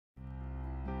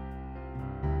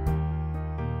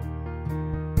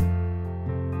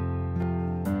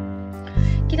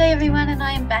G'day everyone, and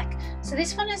I am back. So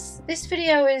this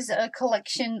video is a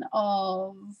collection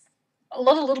of a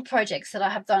lot of little projects that I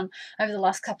have done over the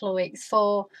last couple of weeks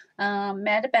for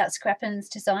Mad About Scrappin's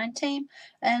design team,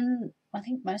 and I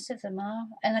think most of them are,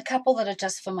 and a couple that are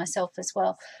just for myself as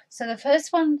well. So the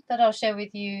first one that I'll share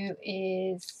with you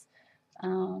is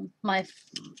my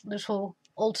little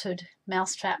altered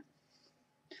mousetrap.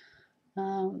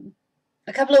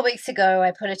 A couple of weeks ago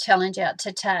I put a challenge out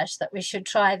to Tash that we should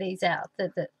try these out,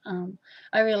 that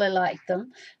I really liked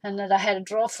them, and that I had a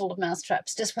drawer full of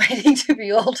mousetraps just waiting to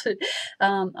be altered.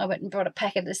 I went and brought a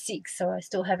packet of 6, so I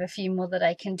still have a few more that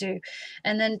I can do.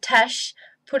 And then Tash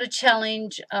put a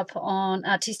challenge up on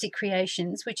Artistic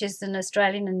Creations, which is an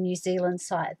Australian and New Zealand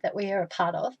site that we are a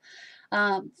part of,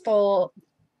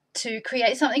 to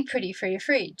create something pretty for your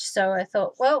fridge. So I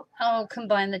thought, well, I'll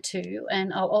combine the two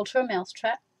and I'll alter a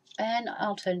mousetrap and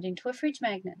I'll turn it into a fridge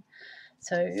magnet.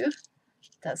 So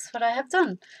that's what I have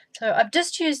done. So I've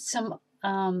just used some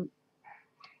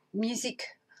music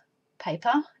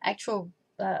paper, actual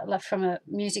left from a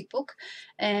music book,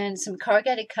 and some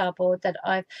corrugated cardboard that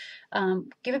I've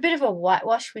give a bit of a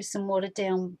whitewash with some watered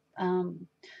down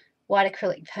white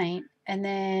acrylic paint, and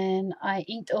then I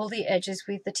inked all the edges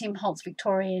with the Tim Holtz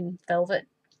Victorian Velvet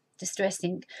Distress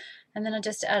ink, and then I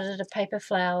just added a paper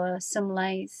flower, some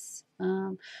lace.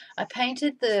 I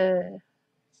painted the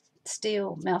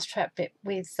steel mousetrap bit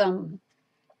with some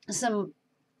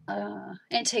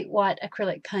antique white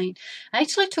acrylic paint. I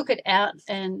actually took it out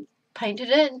and painted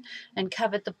it and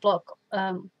covered the block,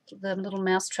 the little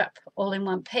mousetrap, all in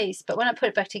one piece. But when I put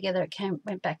it back together, it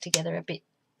went back together a bit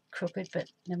crooked, but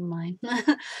never mind.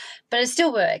 But it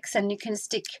still works, and you can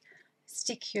stick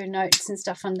your notes and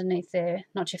stuff underneath there,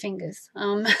 not your fingers,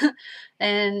 and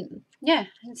yeah,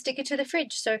 and stick it to the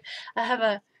fridge. So I have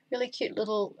a really cute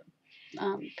little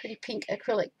pretty pink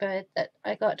acrylic bird that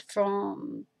I got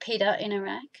from Peter in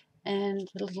Iraq, and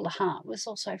the little heart was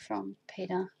also from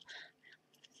Peter.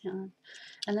 And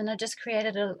then I just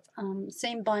created a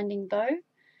seam binding bow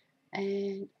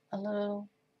and a little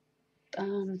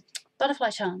butterfly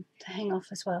charm to hang off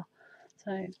as well.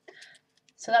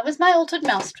 So that was my altered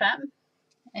mousetrap.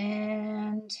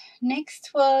 And next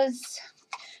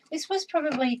this was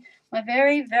probably my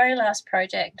very last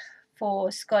project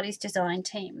for Scotty's design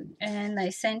team, and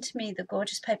they sent me the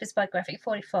Gorgeous Papers by Graphic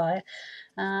 45,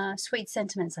 Sweet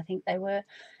Sentiments I think they were,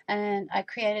 and I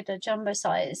created a jumbo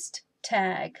sized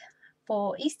tag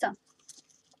for Easter.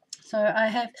 So I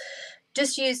have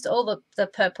just used all the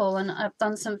purple, and I've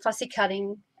done some fussy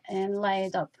cutting and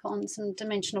laid up on some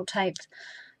dimensional tape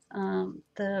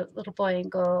the little boy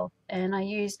and girl, and I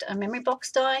used a memory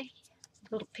box die,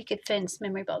 little picket fence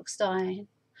memory box die,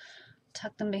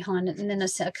 tucked them behind it, and then I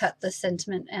cut the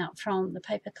sentiment out from the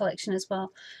paper collection as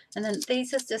well. And then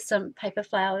these are just some paper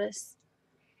flowers.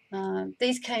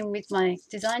 These came with my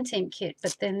design team kit,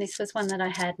 but then this was one that I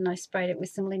had, and I sprayed it with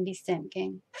some Lindy stamp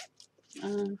gang.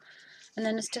 And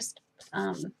then it's just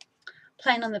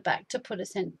plain on the back to put a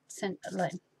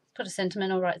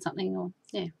sentiment or write something, or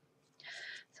yeah.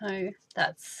 So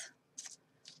that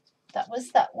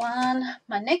was that one.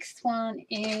 My next one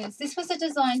is, this was a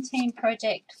design team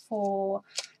project for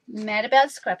Mad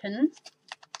About Scrappin.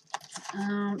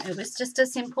 It was just a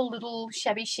simple little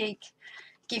shabby chic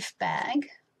gift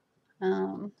bag.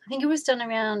 I think it was done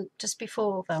around just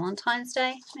before Valentine's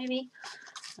Day, maybe.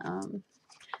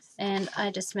 And I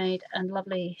just made a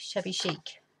lovely shabby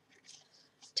chic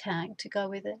tag to go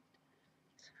with it.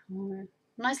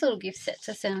 Nice little gift set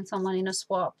to send someone in a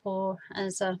swap or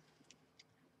as a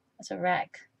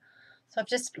rack. So I've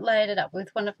just layered it up with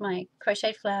one of my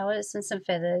crochet flowers and some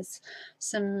feathers,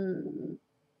 some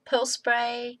pearl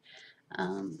spray,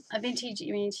 a vintage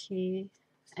image here,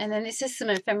 and then this is some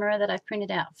ephemera that I printed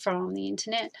out from the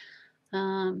internet.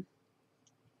 I've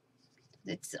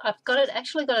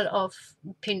actually got it off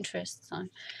Pinterest. So,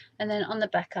 and then on the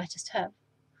back I just have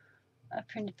a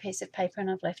printed piece of paper,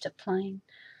 and I've left it plain.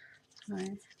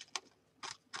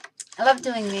 I love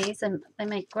doing these, and they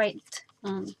make great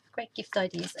gift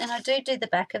ideas. And I do the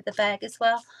back of the bag as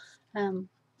well.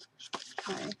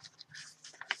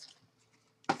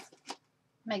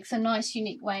 Makes a nice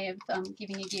unique way of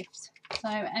giving you gifts. So,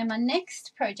 and my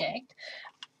next project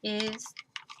is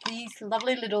these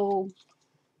lovely little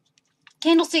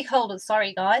candlestick holders.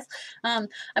 Sorry guys, I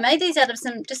made these out of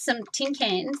some tin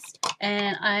cans,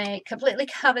 and I completely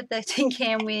covered the tin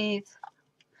can with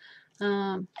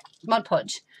Mod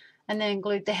Podge, and then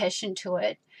glued the hessian to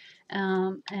it,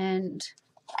 and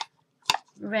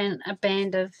ran a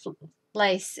band of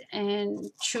lace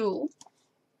and tulle,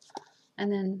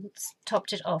 and then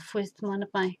topped it off with one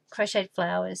of my crocheted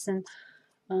flowers, and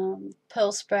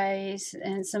pearl sprays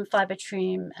and some fibre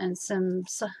trim and some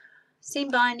seam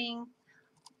binding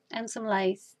and some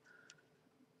lace.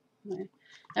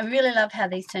 I really love how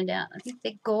these turned out. I think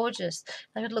they're gorgeous.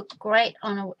 They would look great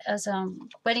on as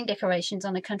wedding decorations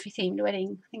on a country themed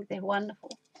wedding. I think they're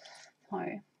wonderful.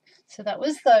 So that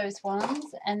was those ones,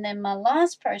 and then my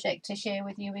last project to share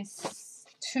with you is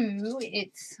two.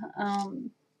 It's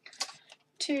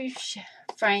two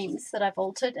frames that I've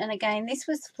altered, and again this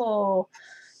was for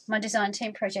my design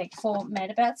team project for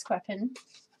Mad About Scrappin.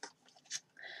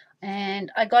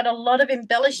 And I got a lot of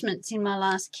embellishments in my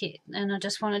last kit, and I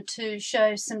just wanted to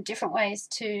show some different ways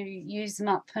to use them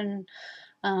up, and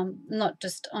not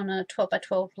just on a 12 by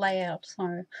 12 layout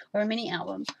or a mini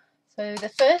album. So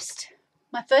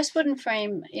my first wooden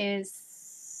frame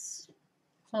is,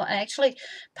 well, I actually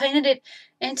painted it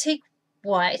antique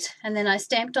white, and then I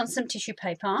stamped on some tissue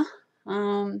paper,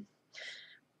 and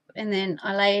then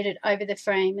I laid it over the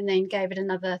frame and then gave it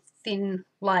another thin,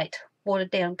 light,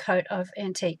 watered down coat of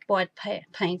antique white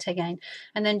paint again,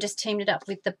 and then just teamed it up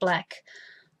with the black.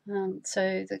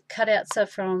 So the cutouts are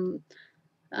from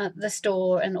the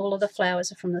store, and all of the flowers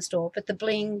are from the store, but the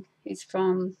bling is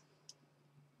from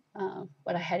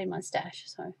what I had in my stash.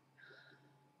 So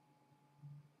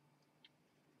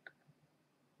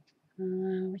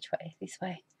which way? This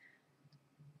way.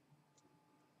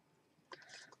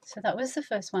 So that was the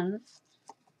first one.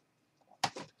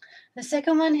 The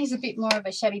second one is a bit more of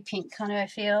a shabby pink kind of a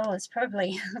feel. It's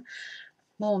probably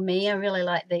more me. I really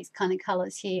like these kind of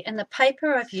colours here. And the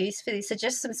paper I've used for this are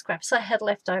just some scraps I had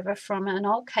left over from an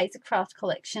old Craft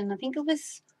collection. I think it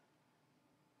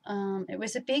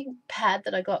was a big pad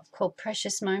that I got called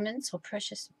Precious Moments, or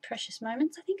Precious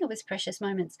Moments. I think it was Precious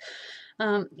Moments.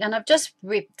 And I've just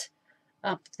ripped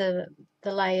up the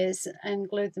layers and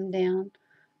glued them down,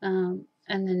 and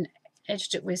then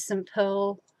edged it with some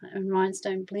pearl and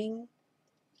rhinestone bling,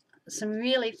 some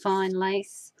really fine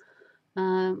lace,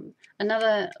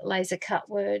 another laser cut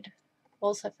word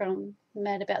also from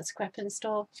Mad About Scrappin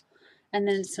store, and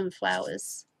then some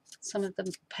flowers, some of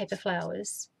the paper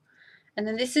flowers. And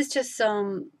then this is just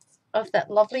some of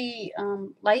that lovely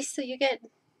lace that you get.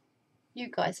 You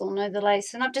guys all know the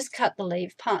lace, and I've just cut the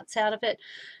leaf parts out of it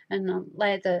and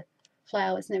layered the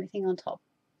flowers and everything on top.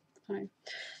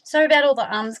 Sorry about all the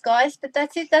ums, guys, but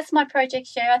that's it. That's my project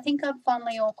share. I think I'm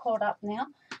finally all caught up now.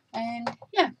 And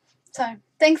yeah, so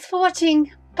thanks for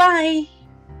watching. Bye.